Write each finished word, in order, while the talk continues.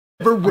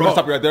I'm gonna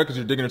stop you right there because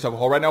you're digging yourself a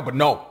hole right now, but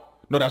no,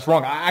 that's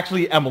wrong. I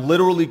actually am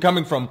literally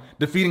coming from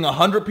defeating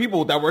 100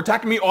 people that were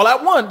attacking me all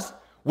at once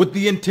with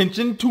the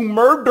intention to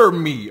murder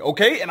me,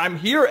 okay? And I'm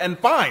here and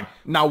fine.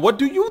 Now, what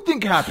do you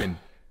think happened?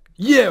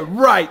 Yeah,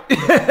 right.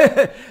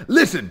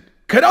 Listen,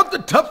 cut out the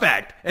tough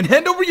act and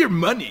hand over your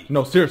money.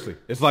 No, seriously.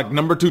 It's like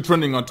 #2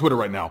 trending on Twitter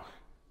right now.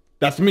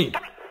 That's me.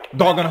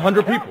 Dogging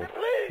 100 people.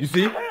 You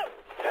see?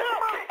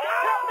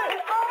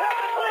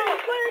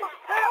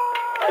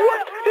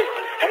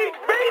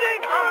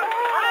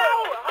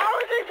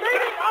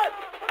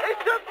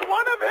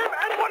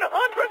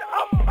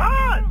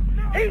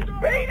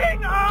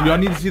 Do y'all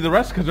need to see the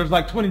rest? Because there's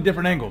like 20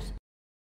 different angles.